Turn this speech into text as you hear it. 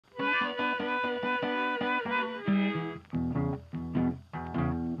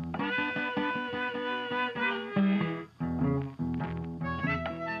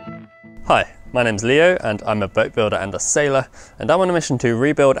Hi, my name's Leo and I'm a boat builder and a sailor, and I'm on a mission to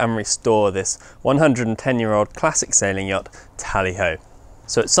rebuild and restore this 110-year-old classic sailing yacht, Tally-Ho.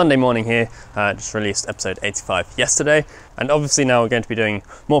 So it's Sunday morning here, just released episode 85 yesterday, and obviously now we're going to be doing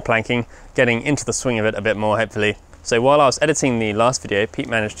more planking, getting into the swing of it a bit more hopefully. So while I was editing the last video, Pete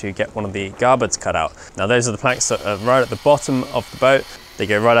managed to get one of the garboards cut out. Now those are the planks that are right at the bottom of the boat. They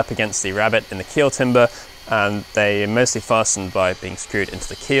go right up against the rabbet in the keel timber, and they are mostly fastened by being screwed into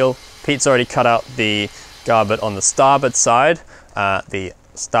the keel. Pete's already cut out the garboard on the starboard side, the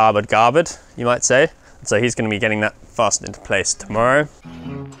starboard garboard, you might say. So he's going to be getting that fastened into place tomorrow.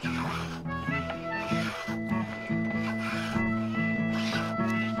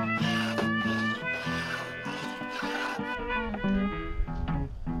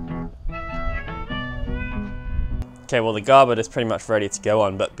 Okay, well the garboard is pretty much ready to go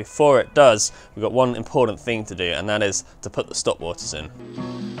on, but before it does, we've got one important thing to do, and that is to put the stopwaters in.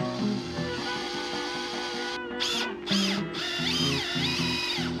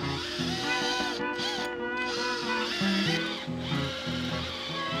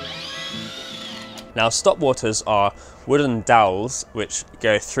 Now stopwaters are wooden dowels which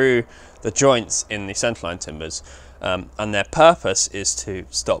go through the joints in the centreline timbers, and their purpose is to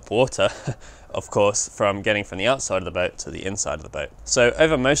stop water of course from getting from the outside of the boat to the inside of the boat. So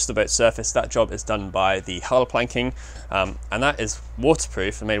over most of the boat's surface that job is done by the hull planking, and that is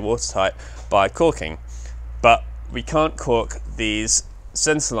waterproof and made watertight by caulking. But we can't caulk these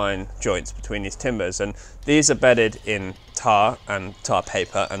centreline joints between these timbers, and these are bedded in tar and tar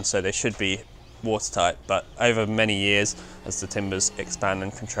paper, and so they should be watertight, but over many years as the timbers expand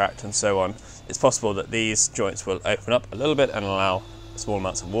and contract and so on, it's possible that these joints will open up a little bit and allow small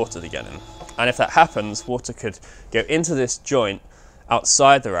amounts of water to get in. And if that happens, water could go into this joint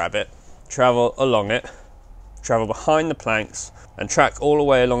outside the rabbet, travel along it, travel behind the planks and track all the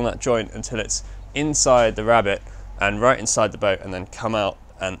way along that joint until it's inside the rabbet and right inside the boat, and then come out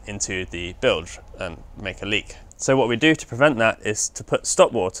and into the bilge and make a leak. So what we do to prevent that is to put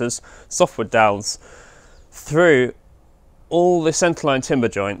stopwaters, softwood dowels, through all the centreline timber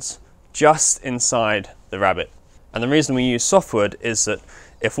joints just inside the rabbet. And the reason we use softwood is that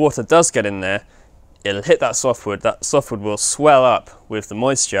if water does get in there, it'll hit that softwood will swell up with the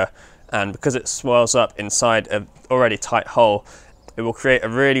moisture, and because it swells up inside an already tight hole, it will create a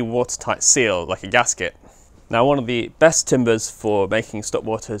really watertight seal like a gasket. Now one of the best timbers for making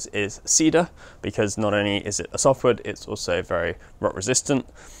stopwaters is cedar, because not only is it a softwood, it's also very rot resistant.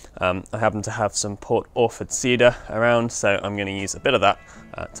 I happen to have some Port Orford cedar around, so I'm going to use a bit of that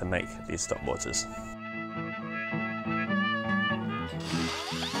to make these stopwaters.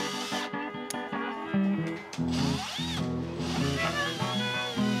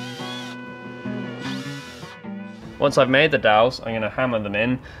 Once I've made the dowels, I'm going to hammer them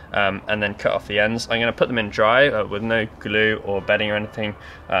in and then cut off the ends. I'm going to put them in dry with no glue or bedding or anything,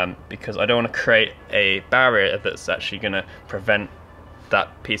 because I don't want to create a barrier that's actually going to prevent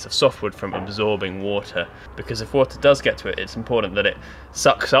that piece of softwood from absorbing water. Because if water does get to it, it's important that it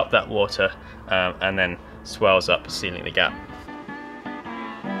sucks up that water and then swells up, sealing the gap.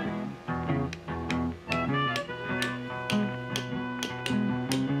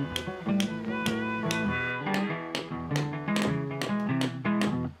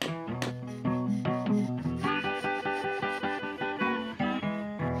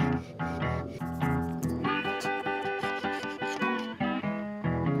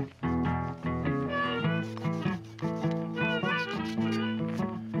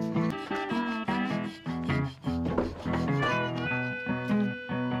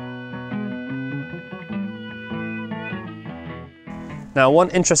 Now one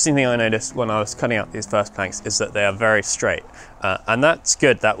interesting thing I noticed when I was cutting out these first planks is that they are very straight, and that's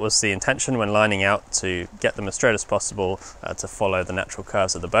good. That was the intention when lining out, to get them as straight as possible to follow the natural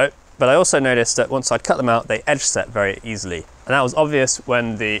curves of the boat. But I also noticed that once I'd cut them out, they edge set very easily, and that was obvious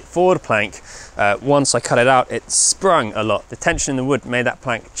when the forward plank, once I cut it out, it sprung a lot. The tension in the wood made that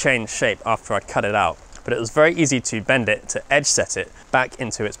plank change shape after I cut it out, but it was very easy to bend it, to edge set it back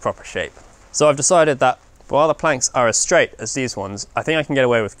into its proper shape. So I've decided that while the planks are as straight as these ones, I think I can get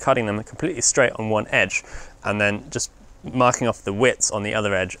away with cutting them completely straight on one edge and then just marking off the widths on the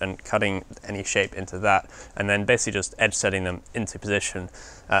other edge and cutting any shape into that, and then basically just edge setting them into position.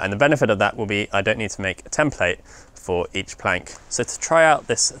 And the benefit of that will be I don't need to make a template for each plank. So to try out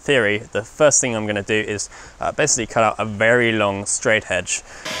this theory, the first thing I'm going to do is basically cut out a very long straight edge.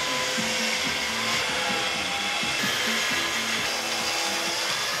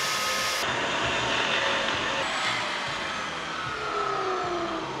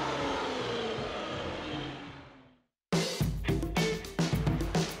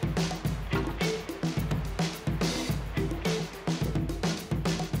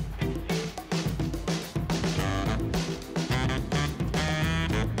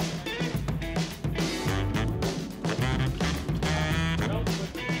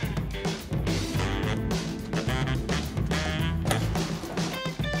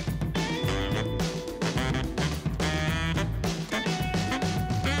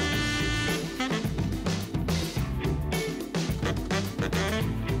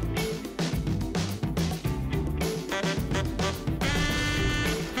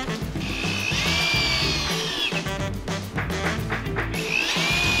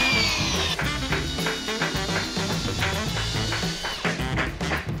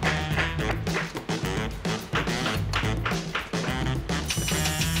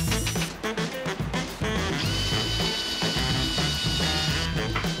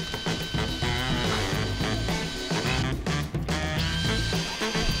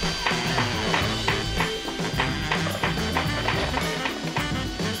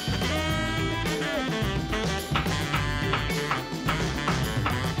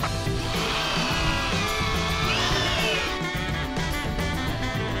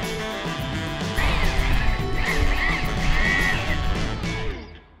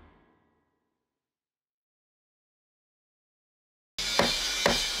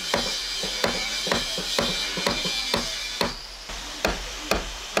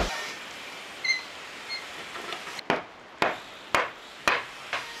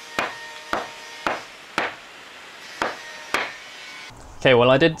 Okay,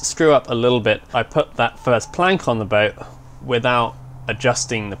 well I did screw up a little bit. I put that first plank on the boat without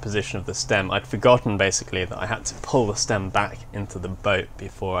adjusting the position of the stem. I'd forgotten basically that I had to pull the stem back into the boat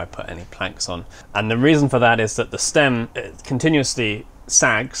before I put any planks on. And the reason for that is that the stem continuously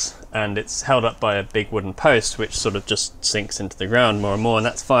sags and it's held up by a big wooden post which sort of just sinks into the ground more and more, and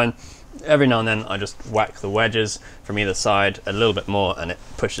that's fine. Every now and then I just whack the wedges from either side a little bit more and it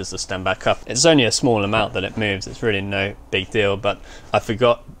pushes the stem back up. It's only a small amount that it moves, it's really no big deal, but I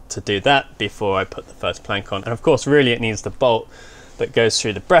forgot to do that before I put the first plank on. And of course really it needs the bolt that goes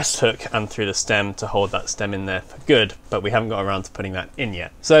through the breast hook and through the stem to hold that stem in there for good, but we haven't got around to putting that in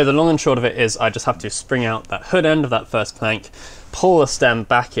yet. So the long and short of it is I just have to spring out that hood end of that first plank, pull the stem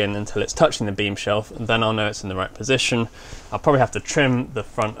back in until it's touching the beam shelf, and then I'll know it's in the right position. I'll probably have to trim the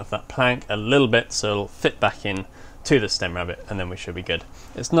front of that plank a little bit so it'll fit back in to the stem rabbet, and then we should be good.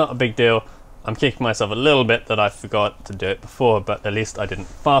 It's not a big deal. I'm kicking myself a little bit that I forgot to do it before, but at least I didn't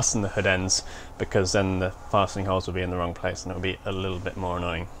fasten the hood ends, because then the fastening holes will be in the wrong place and it'll be a little bit more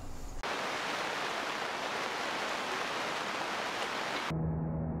annoying.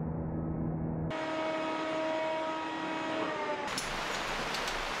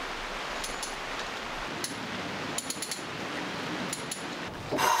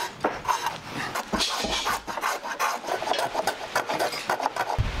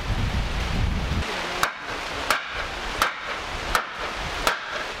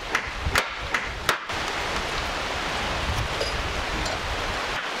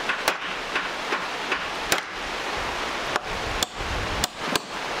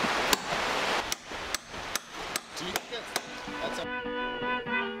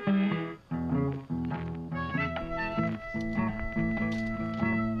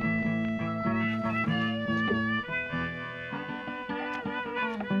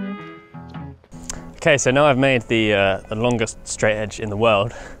 Okay, so now I've made the longest straight edge in the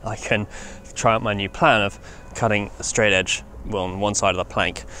world, I can try out my new plan of cutting a straight edge on one side of the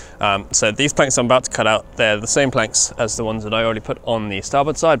plank. So these planks I'm about to cut out, they're the same planks as the ones that I already put on the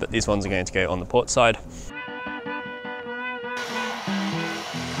starboard side, but these ones are going to go on the port side.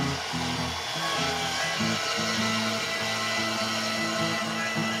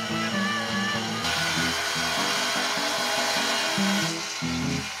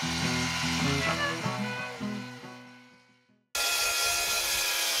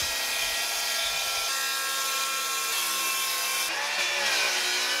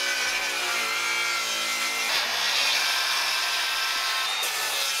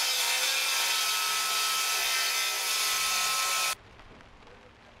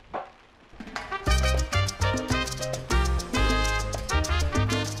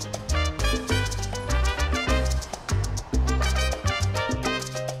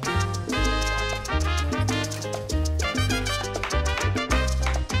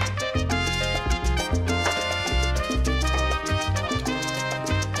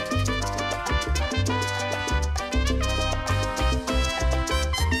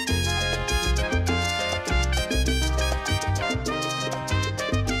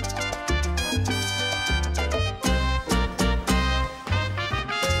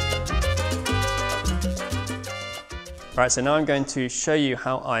 Right, so now I'm going to show you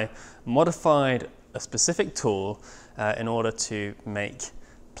how I modified a specific tool in order to make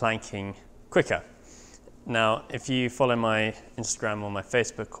planking quicker. Now, if you follow my Instagram or my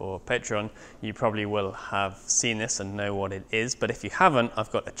Facebook or Patreon, you probably will have seen this and know what it is, but if you haven't,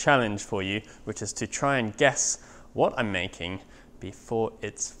 I've got a challenge for you, which is to try and guess what I'm making before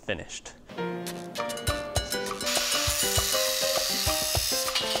it's finished.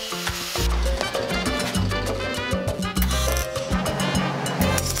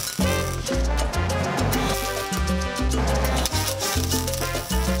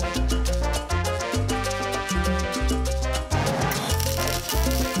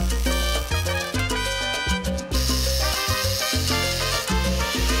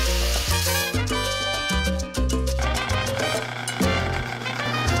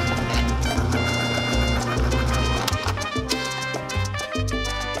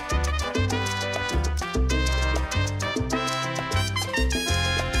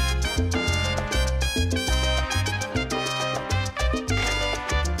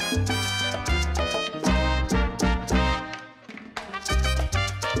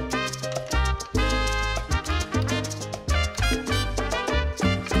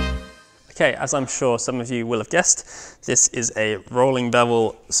 Okay, as I'm sure some of you will have guessed, this is a rolling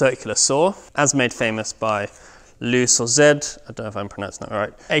bevel circular saw, as made famous by Lou Sauzet, I don't know if I'm pronouncing that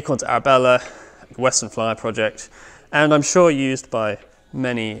right, Acorn to Arabella, Western Flyer Project, and I'm sure used by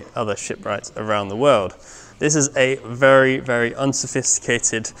many other shipwrights around the world. This is a very, very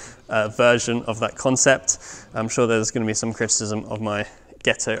unsophisticated version of that concept. I'm sure there's going to be some criticism of my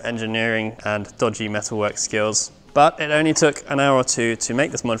ghetto engineering and dodgy metalwork skills, but it only took an hour or two to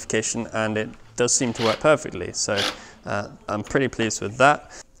make this modification, and it does seem to work perfectly, so I'm pretty pleased with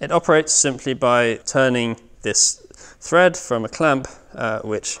that. It operates simply by turning this thread from a clamp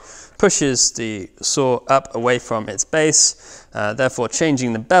which pushes the saw up away from its base, therefore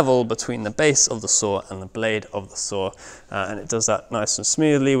changing the bevel between the base of the saw and the blade of the saw, and it does that nice and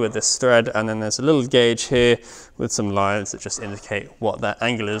smoothly with this thread. And then there's a little gauge here with some lines that just indicate what that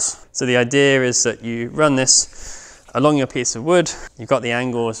angle is. So the idea is that you run this along your piece of wood, you've got the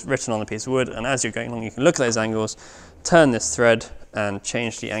angles written on the piece of wood, and as you're going along you can look at those angles, turn this thread and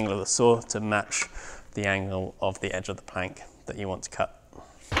change the angle of the saw to match the angle of the edge of the plank that you want to cut.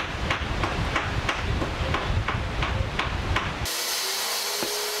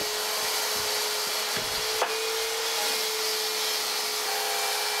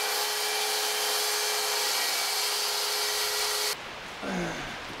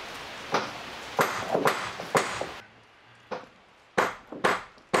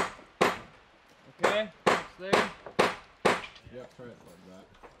 Okay, that's there. Yeah, try it like that.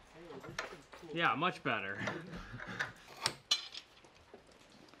 Yeah, much better.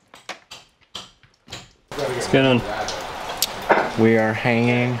 What's going on? We are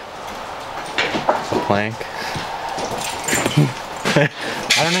hanging a plank. I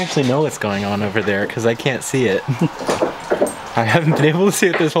don't actually know what's going on over there because I can't see it. I haven't been able to see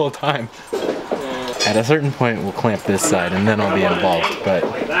it this whole time. At a certain point we'll clamp this side and then I'll be involved, but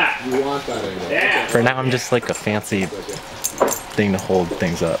You want that angle. for now I'm just like a fancy thing to hold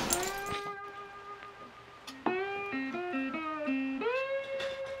things up.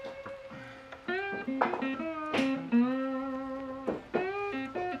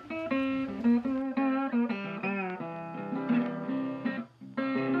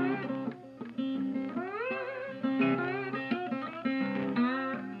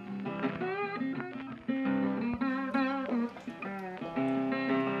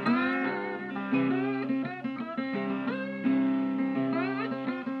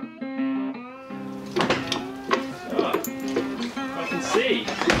 See?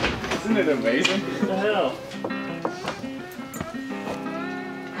 Isn't it amazing? What the hell?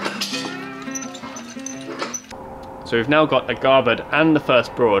 So we've now got a garboard and the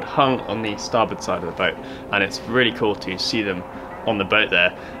first broad hung on the starboard side of the boat, and it's really cool to see them on the boat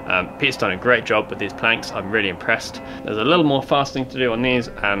there. Pete's done a great job with these planks. I'm really impressed. There's a little more fastening to do on these,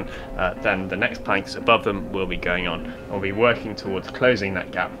 and then the next planks above them will be going on. We'll be working towards closing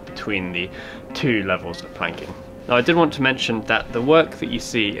that gap between the two levels of planking. Now I did want to mention that the work that you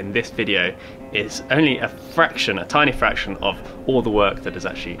see in this video is only a fraction, a tiny fraction of all the work that is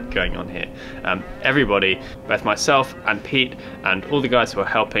actually going on here. Everybody, both myself and Pete and all the guys who are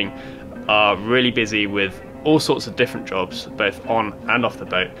helping, are really busy with all sorts of different jobs, both on and off the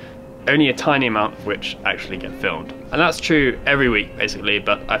boat, only a tiny amount of which actually get filmed. And that's true every week basically,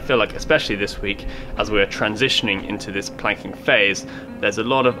 but I feel like especially this week, as we're transitioning into this planking phase, there's a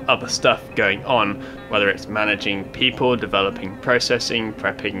lot of other stuff going on, whether it's managing people, developing processing,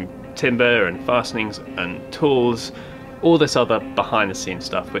 prepping timber and fastenings and tools, all this other behind the scenes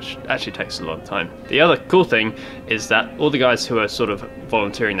stuff, which actually takes a lot of time. The other cool thing is that all the guys who are sort of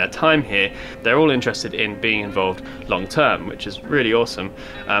volunteering their time here, they're all interested in being involved long term, which is really awesome.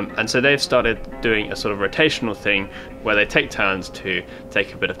 And so they've started doing a sort of rotational thing where they take turns to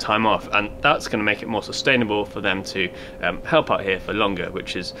take a bit of time off, and that's going to make it more sustainable for them to help out here for longer,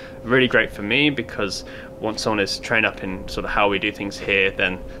 which is really great for me, because once someone is trained up in sort of how we do things here,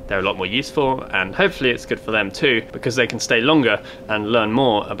 then they're a lot more useful, and hopefully it's good for them too, because they can stay longer and learn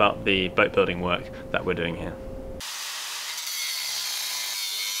more about the boat building work that we're doing here.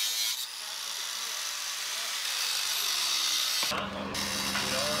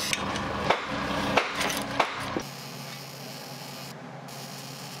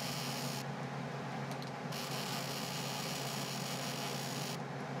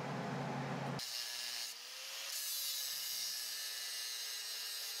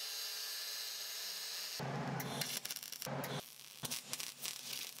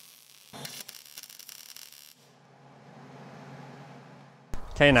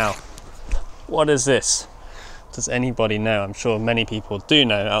 Okay, now, what is this? Does anybody know? I'm sure many people do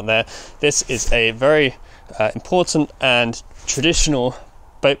know out there. This is a very important and traditional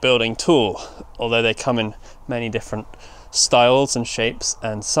boat building tool, although they come in many different styles and shapes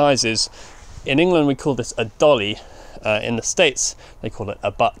and sizes. In England we call this a dolly. In the States they call it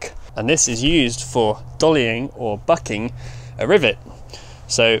a buck, and this is used for dollying or bucking a rivet.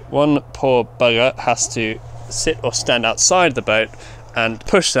 So one poor bugger has to sit or stand outside the boat and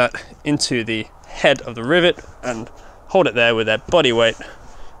push that into the head of the rivet and hold it there with their body weight,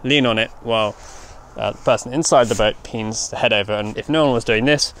 lean on it while the person inside the boat peens the head over. And if no one was doing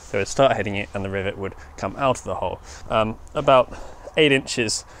this, they would start hitting it and the rivet would come out of the hole. About 8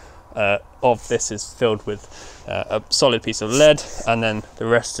 inches of this is filled with a solid piece of lead, and then the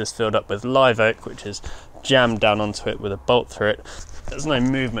rest is filled up with live oak, which is jammed down onto it with a bolt through it. There's no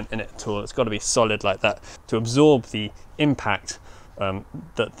movement in it at all. It's got to be solid like that to absorb the impact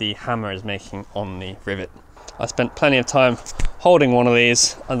that the hammer is making on the rivet. I spent plenty of time holding one of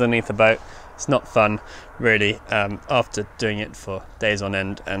these underneath the boat. It's not fun, really, after doing it for days on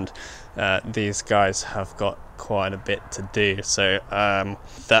end, and these guys have got quite a bit to do. So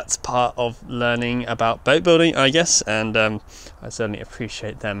that's part of learning about boat building, I guess, and I certainly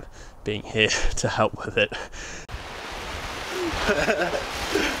appreciate them being here to help with it.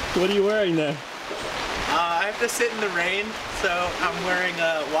 What are you wearing there? I have to sit in the rain, so I'm wearing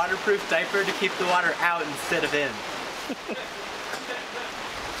a waterproof diaper to keep the water out instead of in.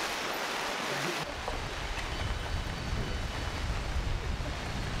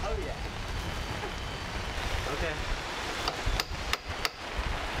 Oh yeah. Okay.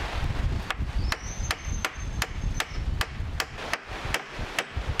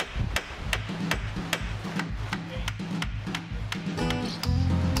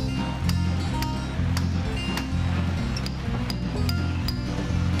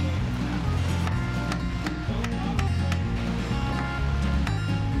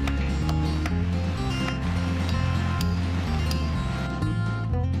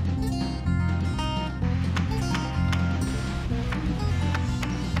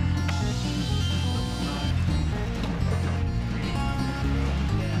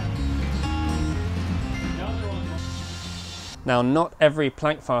 Now, not every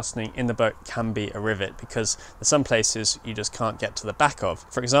plank fastening in the boat can be a rivet, because there's some places you just can't get to the back of.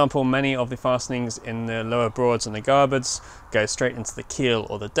 For example, many of the fastenings in the lower Broads and the Garboards go straight into the keel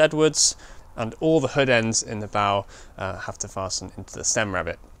or the deadwoods, and all the hood ends in the bow have to fasten into the stem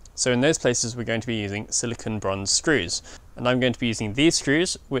rabbet. So in those places we're going to be using silicon bronze screws, and I'm going to be using these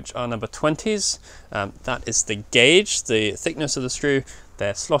screws, which are number 20s. That is the gauge, the thickness of the screw.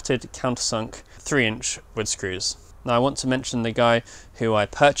 They're slotted, countersunk, 3-inch wood screws. Now I want to mention the guy who I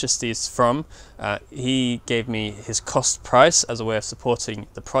purchased these from. He gave me his cost price as a way of supporting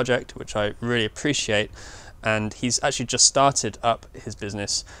the project, which I really appreciate, and he's actually just started up his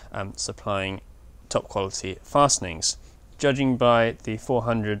business supplying top quality fastenings. Judging by the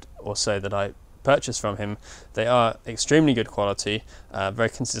 400 or so that I purchased from him, they are extremely good quality, very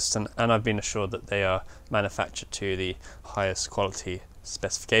consistent, and I've been assured that they are manufactured to the highest quality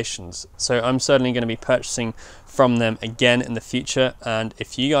specifications. So I'm certainly going to be purchasing from them again in the future, and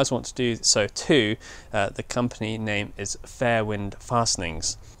if you guys want to do so too, the company name is Fairwind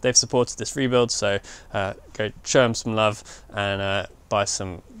Fastenings. They've supported this rebuild, so go show them some love and buy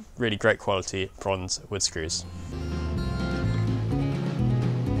some really great quality bronze wood screws.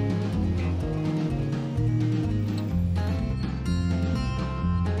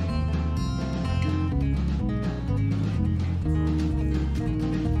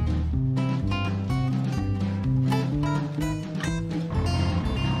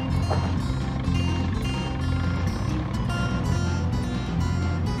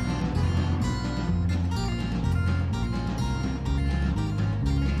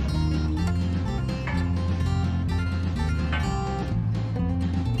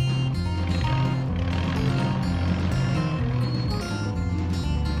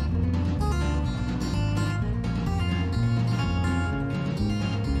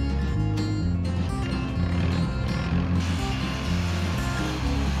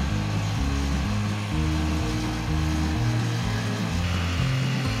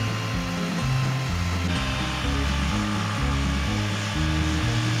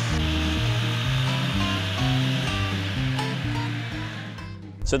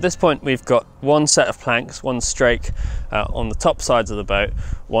 So at this point we've got one set of planks, one strake on the top sides of the boat,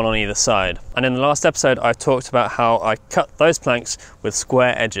 one on either side. And in the last episode I talked about how I cut those planks with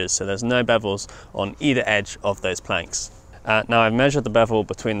square edges, so there's no bevels on either edge of those planks. Now I've measured the bevel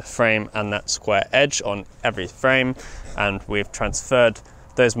between the frame and that square edge on every frame, and we've transferred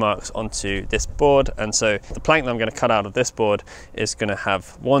those marks onto this board. And so the plank that I'm going to cut out of this board is going to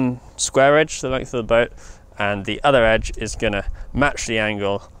have one square edge, the length of the boat, and the other edge is going to match the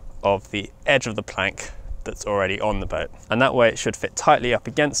angle of the edge of the plank that's already on the boat, and that way it should fit tightly up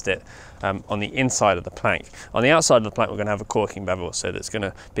against it on the inside of the plank. On the outside of the plank we're going to have a corking bevel, so there's going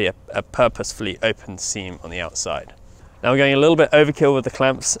to be a purposefully open seam on the outside. Now we're going a little bit overkill with the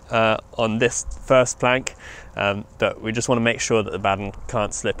clamps on this first plank, but we just want to make sure that the batten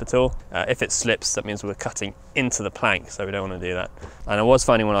can't slip at all. If it slips, that means we're cutting into the plank, so we don't want to do that. And I was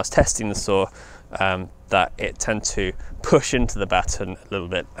finding when I was testing the saw that it tends to push into the batten a little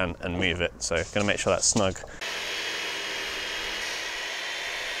bit and move it, so going to make sure that's snug.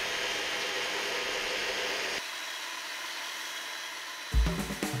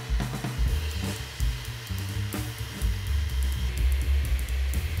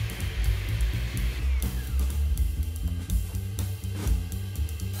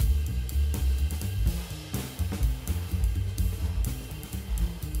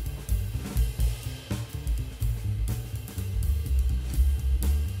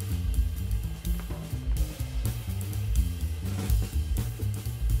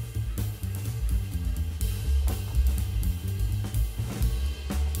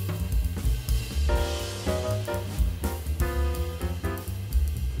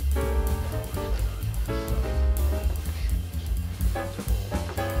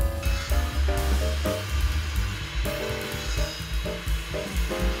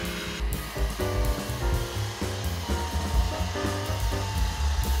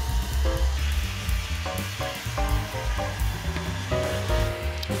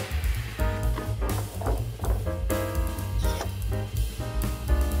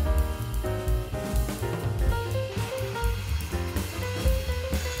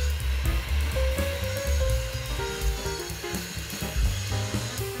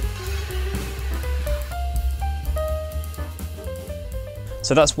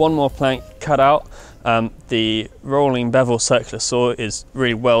 So that's one more plank cut out. The rolling bevel circular saw is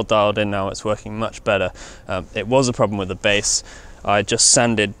really well dialed in now, it's working much better. It was a problem with the base. I just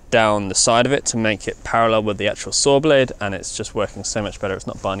sanded down the side of it to make it parallel with the actual saw blade, and it's just working so much better, it's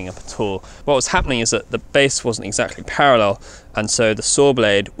not binding up at all. What was happening is that the base wasn't exactly parallel, and so the saw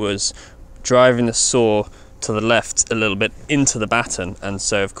blade was driving the saw to the left a little bit into the batten, and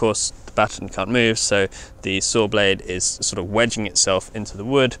so of course the batten can't move, so the saw blade is sort of wedging itself into the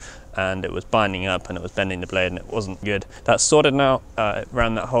wood, and it was binding up and it was bending the blade, and it wasn't good. That's sorted now. It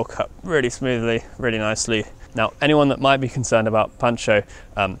ran that whole cut really smoothly, really nicely. Now anyone that might be concerned about Pancho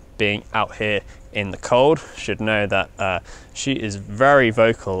being out here in the cold should know that she is very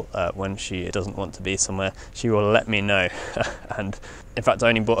vocal when she doesn't want to be somewhere. She will let me know and in fact I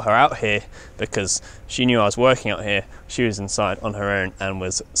only brought her out here because she knew I was working out here. She was inside on her own and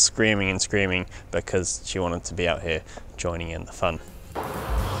was screaming and screaming because she wanted to be out here joining in the fun.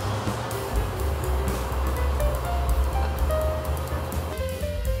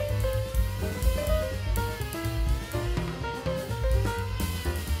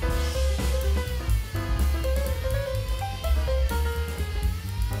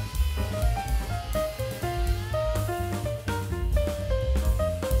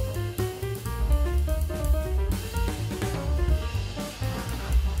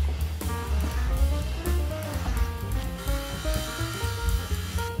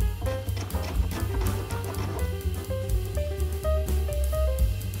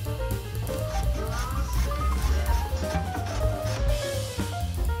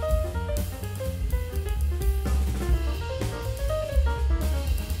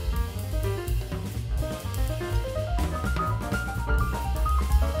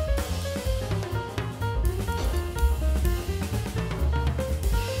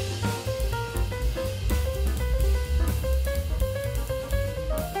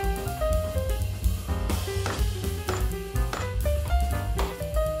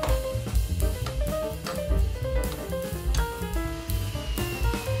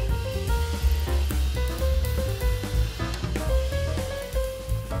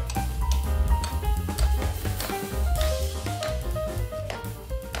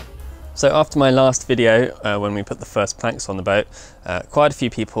 So after my last video, when we put the first planks on the boat, quite a few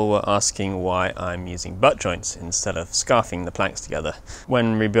people were asking why I'm using butt joints instead of scarfing the planks together.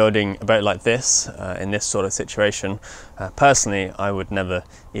 When rebuilding a boat like this, in this sort of situation, personally I would never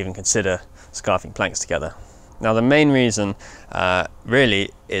even consider scarfing planks together. Now the main reason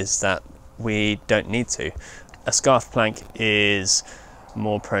really is that we don't need to. A scarf plank is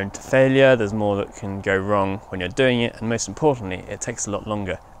more prone to failure, there's more that can go wrong when you're doing it, and most importantly it takes a lot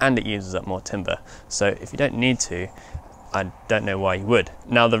longer and it uses up more timber. So if you don't need to, I don't know why you would.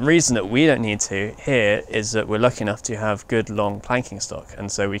 Now the reason that we don't need to here is that we're lucky enough to have good long planking stock,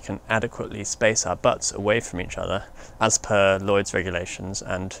 and so we can adequately space our butts away from each other as per Lloyd's regulations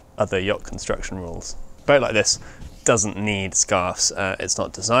and other yacht construction rules. A boat like this doesn't need scarves. It's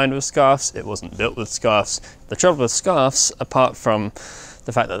not designed with scarves, it wasn't built with scarves. The trouble with scarves, apart from the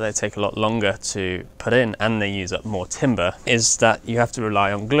the fact that they take a lot longer to put in and they use up more timber, is that you have to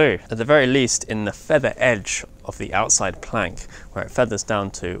rely on glue. At the very least, in the feather edge of the outside plank, where it feathers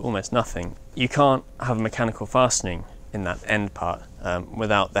down to almost nothing, you can't have mechanical fastening in that end part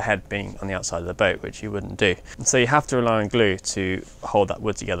without the head being on the outside of the boat, which you wouldn't do. And so you have to rely on glue to hold that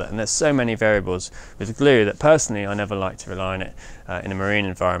wood together. And there's so many variables with glue that personally I never like to rely on it in a marine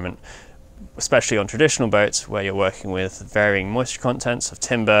environment, especially on traditional boats where you're working with varying moisture contents of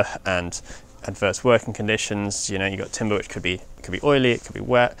timber and adverse working conditions. You know, you've got timber which could be oily, it could be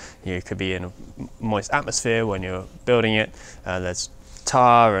wet, you could be in a moist atmosphere when you're building it. There's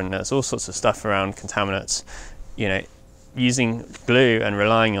tar and there's all sorts of stuff around, contaminants. You know, using glue and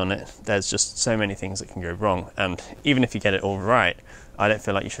relying on it, there's just so many things that can go wrong. And even if you get it all right, I don't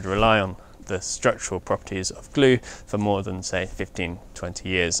feel like you should rely on the structural properties of glue for more than, say, 15-20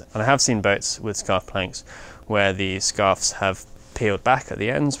 years. And I have seen boats with scarf planks where the scarves have peeled back at the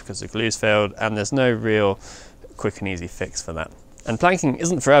ends because the glue's failed, and there's no real quick and easy fix for that. And planking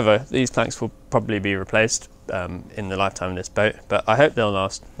isn't forever. These planks will probably be replaced in the lifetime of this boat, but I hope they'll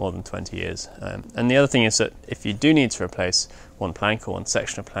last more than 20 years. And the other thing is that if you do need to replace one plank or one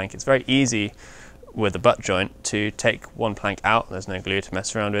section of plank, it's very easy with a butt joint to take one plank out. There's no glue to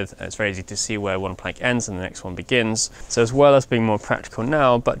mess around with, and it's very easy to see where one plank ends and the next one begins. So as well as being more practical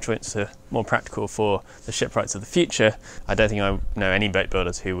now, butt joints are more practical for the shipwrights of the future. I don't think I know any boat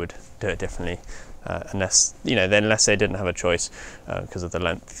builders who would do it differently. Unless they didn't have a choice because of the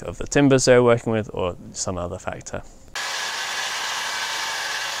length of the timbers they were working with or some other factor.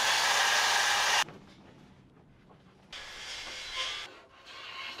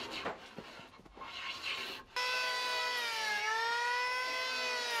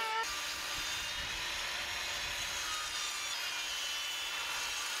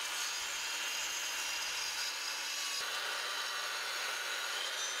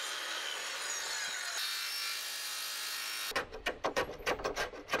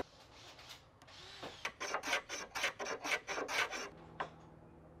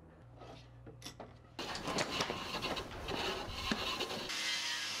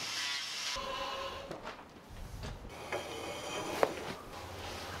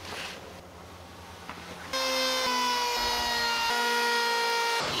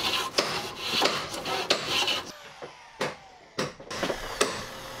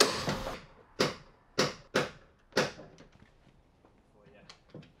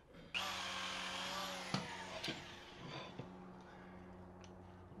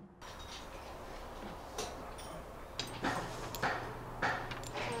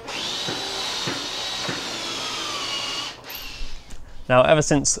 Now, ever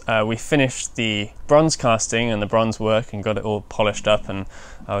since we finished the bronze casting and the bronze work and got it all polished up, and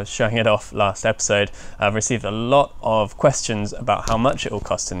I was showing it off last episode, I've received a lot of questions about how much it will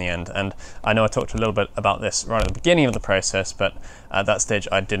cost in the end. And I know I talked a little bit about this right at the beginning of the process, but at that stage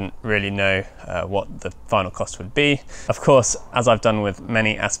I didn't really know what the final cost would be. Of course, as I've done with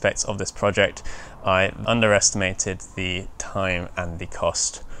many aspects of this project, I underestimated the time and the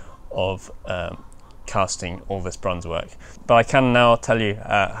cost of casting all this bronze work. But I can now tell you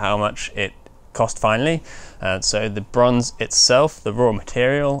how much it cost finally. So the bronze itself, the raw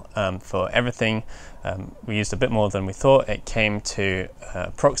material for everything, we used a bit more than we thought. It came to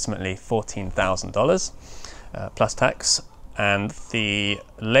approximately $14,000 plus tax, and the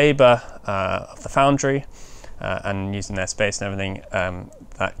labour of the foundry and using their space and everything,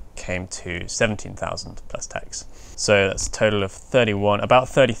 that came to $17,000 plus tax. So that's a total of about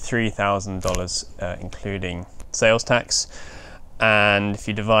 $33,000 including sales tax. And if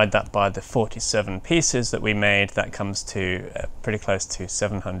you divide that by the 47 pieces that we made, that comes to pretty close to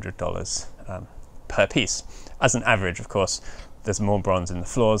 $700 per piece. As an average, of course, there's more bronze in the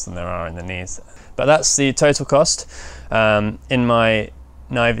floors than there are in the knees. But that's the total cost. In my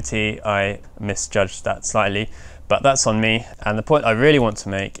naivety, I misjudged that slightly, but that's on me. And the point I really want to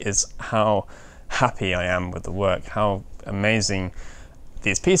make is how happy I am with the work, how amazing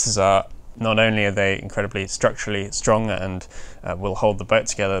these pieces are. Not only are they incredibly structurally strong and will hold the boat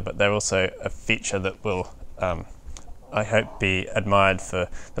together, but they're also a feature that will, I hope, be admired for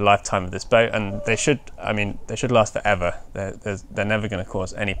the lifetime of this boat. And they should last forever. They're never going to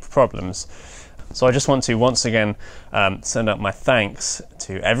cause any problems. So I just want to once again send out my thanks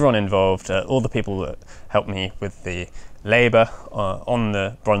to everyone involved, all the people that helped me with the labour on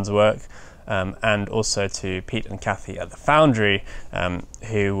the bronze work, and also to Pete and Kathy at the Foundry,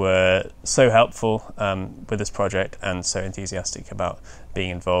 who were so helpful with this project and so enthusiastic about being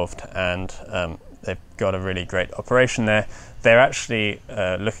involved, and they've got a really great operation there. They're actually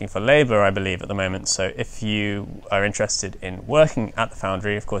looking for labour, I believe, at the moment, so if you are interested in working at the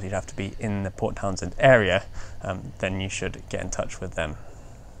Foundry, of course you'd have to be in the Port Townsend area, then you should get in touch with them.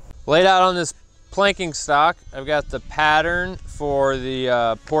 Laid out on this planking stock, I've got the pattern for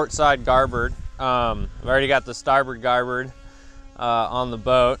the port side garboard. I've already got the starboard garboard on the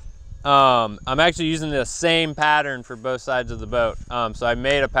boat. I'm actually using the same pattern for both sides of the boat. So I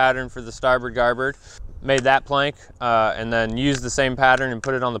made a pattern for the starboard garboard, made that plank, and then used the same pattern and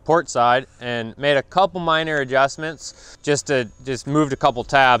put it on the port side, and made a couple minor adjustments, just moved a couple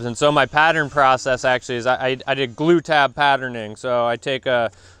tabs. And so my pattern process actually is I did glue tab patterning. So I take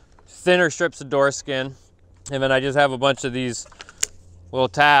thinner strips of door skin, and then I just have a bunch of these little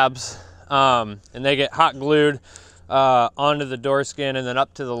tabs, and they get hot glued onto the door skin and then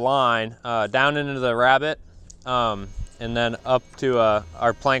up to the line, down into the rabbet, and then up to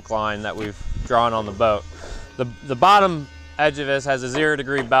our plank line that we've drawn on the boat. The bottom edge of this has a 0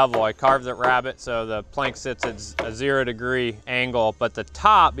 degree bevel. I carved the rabbet so the plank sits at a 0 degree angle, but the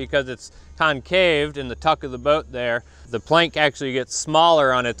top, because it's concaved in the tuck of the boat there, the plank actually gets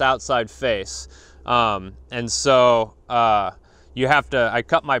smaller on its outside face. And so I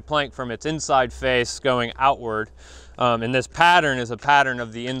cut my plank from its inside face going outward. And this pattern is a pattern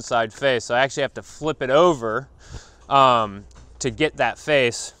of the inside face. So I actually have to flip it over to get that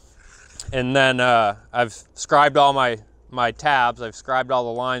face. And then I've scribed all my tabs. I've scribed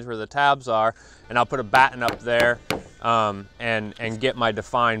all the lines where the tabs are, and I'll put a batten up there and get my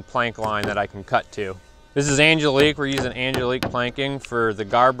defined plank line that I can cut to. This is Angelique. We're using Angelique planking for the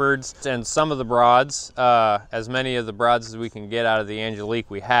garboards and some of the broads, as many of the broads as we can get out of the Angelique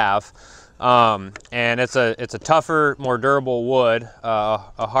we have. And it's a tougher, more durable wood,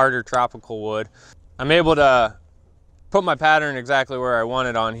 a harder tropical wood. I'm able to put my pattern exactly where I want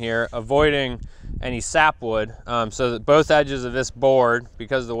it on here, avoiding any sapwood, so that both edges of this board,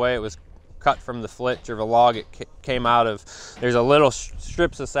 because of the way it was cut from the flitch or the log it came out of, there's a little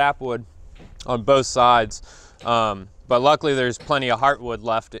strips of sapwood on both sides, but luckily there's plenty of heartwood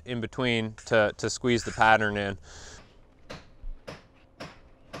left in between to squeeze the pattern in.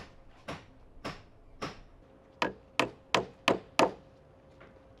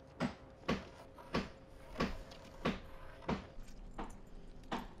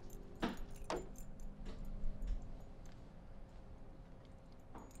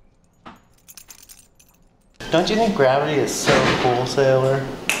 Don't you think gravity is so cool, Sailor?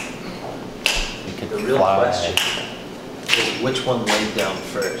 The real question is which one laid down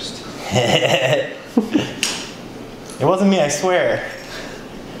first? It wasn't me, I swear.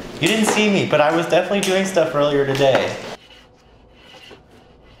 You didn't see me, but I was definitely doing stuff earlier today.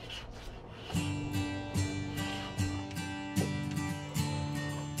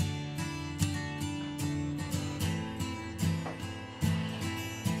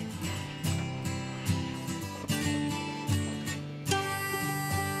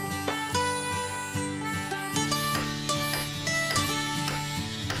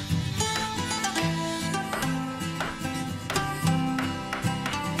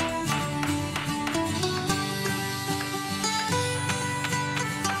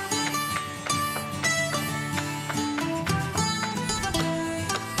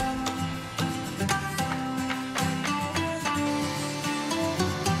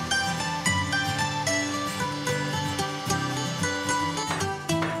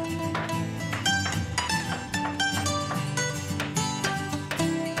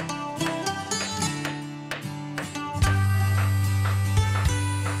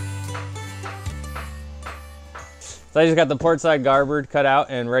 So I just got the port side garboard cut out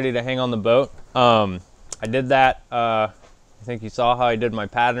and ready to hang on the boat. I did that, I think you saw how I did my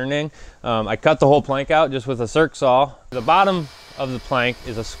patterning. I cut the whole plank out just with a circ saw. The bottom of the plank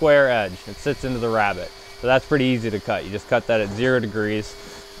is a square edge. It sits into the rabbet. So that's pretty easy to cut. You just cut that at 0 degrees.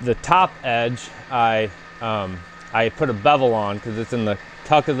 The top edge, I put a bevel on because it's in the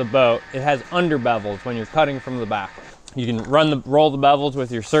tuck of the boat. It has under bevels when you're cutting from the back. You can roll the bevels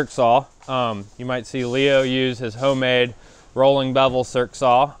with your circ saw. You might see Leo use his homemade rolling bevel circ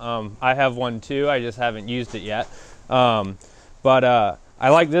saw. I have one too, I just haven't used it yet. But I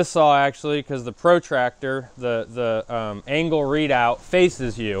like this saw actually because the protractor, the angle readout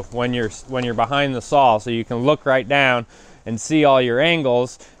faces you when you're behind the saw, so you can look right down and see all your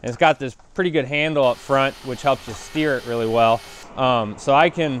angles. And it's got this pretty good handle up front, which helps you steer it really well. So I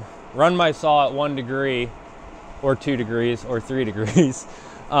can run my saw at 1 degree or 2 degrees or 3 degrees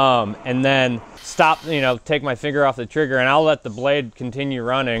and then stop, you know, take my finger off the trigger, and I'll let the blade continue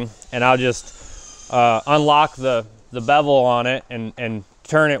running, and I'll just unlock the bevel on it and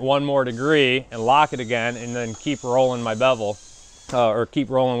turn it 1 more degree and lock it again, and then keep rolling my bevel, or keep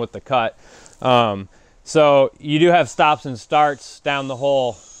rolling with the cut. So you do have stops and starts down the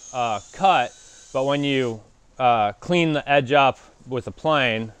whole cut, but when you clean the edge up with a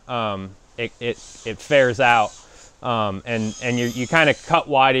plane, it fares out, and you kind of cut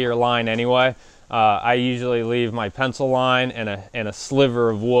wide of your line anyway. I usually leave my pencil line and a sliver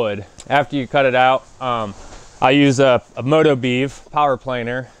of wood. After you cut it out, I use a Moto Bev power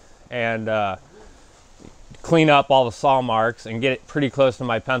planer and clean up all the saw marks and get it pretty close to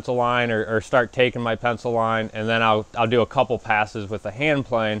my pencil line, or start taking my pencil line, and then I'll do a couple passes with a hand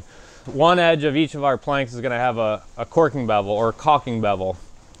plane. One edge of each of our planks is going to have a corking bevel or a caulking bevel,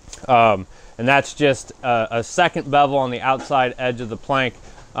 and that's just a second bevel on the outside edge of the plank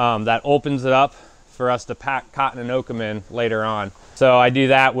that opens it up for us to pack cotton and oakum in later on. So I do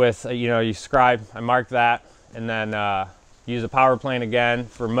that with, you know, you scribe, I mark that, and then use a power plane again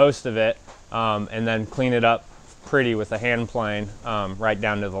for most of it, and then clean it up pretty with a hand plane right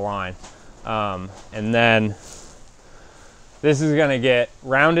down to the line. And then this is gonna get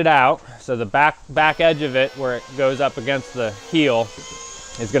rounded out, so the back edge of it, where it goes up against the heel,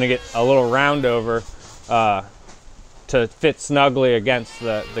 is gonna get a little round over to fit snugly against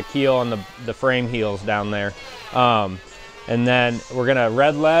the keel and the frame heels down there. And then we're gonna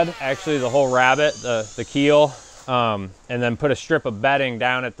red lead, actually the whole rabbet, the keel, and then put a strip of bedding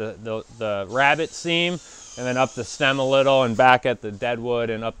down at the rabbet seam, and then up the stem a little, and back at the deadwood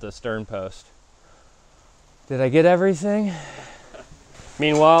and up the stern post. Did I get everything?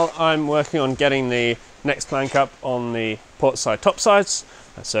 Meanwhile, I'm working on getting the next plank up on the port side topsides.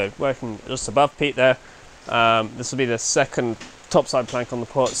 So working just above Pete there. This will be the second topside plank on the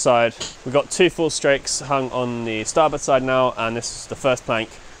port side. We've got 2 full strakes hung on the starboard side now, and this is the first plank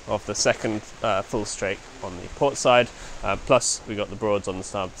of the second full strake on the port side. Plus we got the broads on the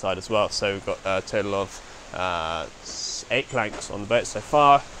starboard side as well. So we've got a total of 8 planks on the boat so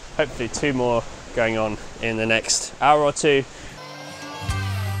far. Hopefully 2 more going on in the next hour or 2.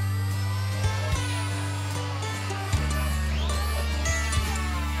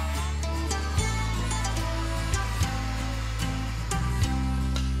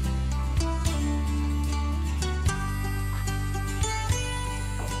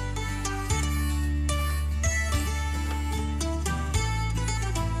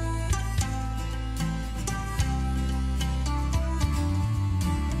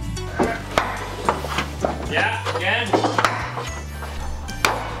 Yeah, again.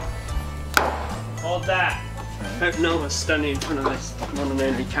 Hold that. Hope no one's standing in front of this one and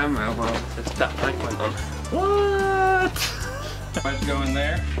only camera while that plank went on. What? Let's go in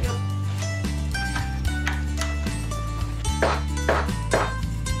there.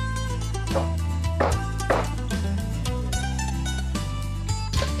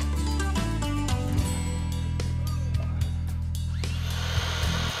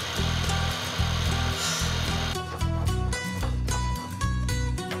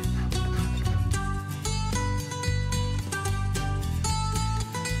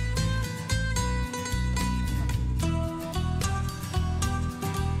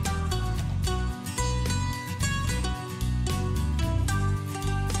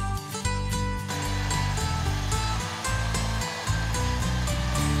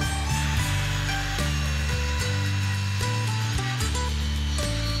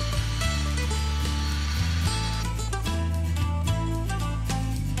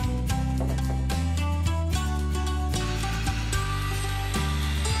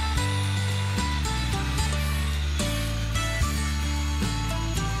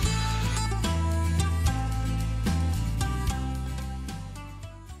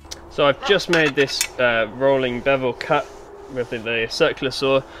 So I've just made this rolling bevel cut with the circular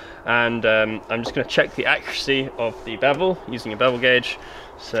saw, and I'm just going to check the accuracy of the bevel using a bevel gauge.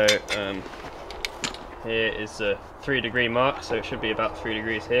 So here is the 3 degree mark, so it should be about 3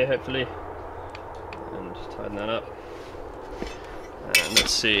 degrees here hopefully, and just tighten that up, and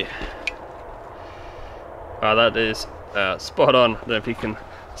let's see. Wow, that is spot on. I don't know if you can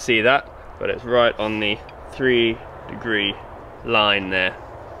see that, but it's right on the 3 degree line there.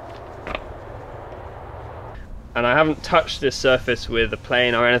 And I haven't touched this surface with a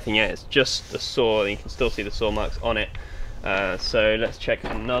plane or anything yet, it's just the saw, and you can still see the saw marks on it. So let's check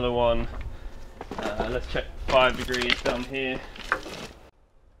another one. Let's check 5 degrees down here.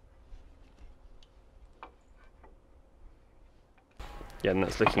 Yeah, and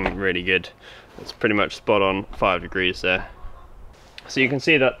that's looking really good. It's pretty much spot on 5 degrees there. So you can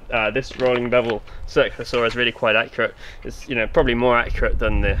see that this rolling bevel circular saw is really quite accurate. It's, you know, probably more accurate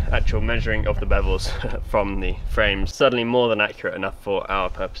than the actual measuring of the bevels from the frames. Certainly more than accurate enough for our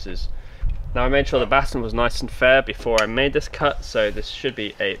purposes. Now I made sure the batten was nice and fair before I made this cut, so this should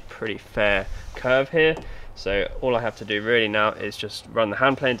be a pretty fair curve here. So all I have to do really now is just run the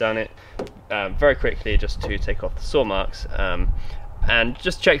hand plane down it very quickly, just to take off the saw marks, and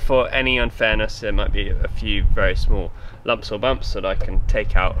just check for any unfairness. There might be a few very small lumps or bumps that I can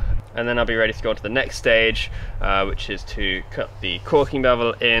take out, and then I'll be ready to go on to the next stage, which is to cut the corking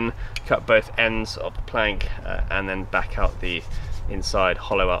bevel in, cut both ends of the plank, and then back out the inside,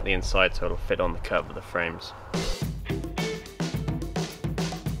 hollow out the inside so it'll fit on the curve of the frames.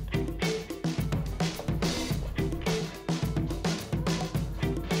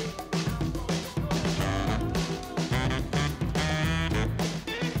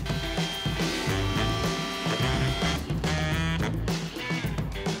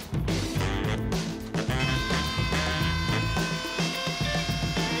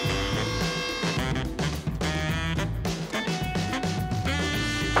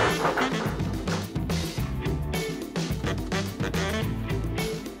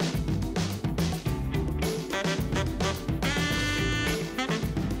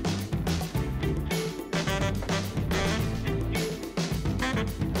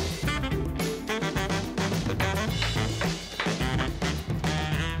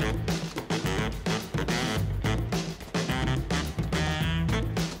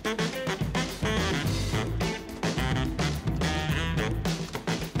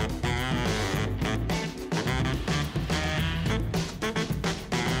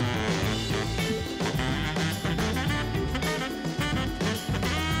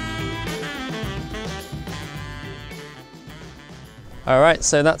 Alright,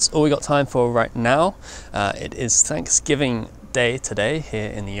 so that's all we got time for right now. It is Thanksgiving Day today here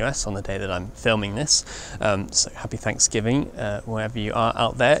in the US on the day that I'm filming this. So happy Thanksgiving wherever you are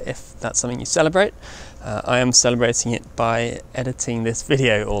out there, if that's something you celebrate. I am celebrating it by editing this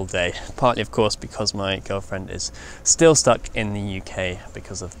video all day, partly of course because my girlfriend is still stuck in the UK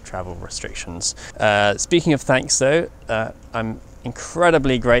because of travel restrictions. Speaking of thanks though, I'm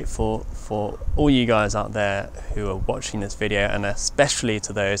incredibly grateful for all you guys out there who are watching this video, and especially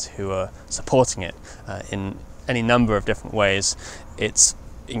to those who are supporting it in any number of different ways. It's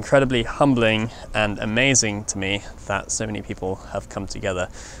incredibly humbling and amazing to me that so many people have come together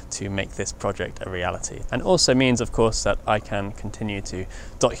to make this project a reality, and also means of course that I can continue to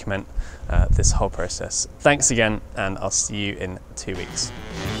document this whole process. Thanks again, and I'll see you in 2 weeks.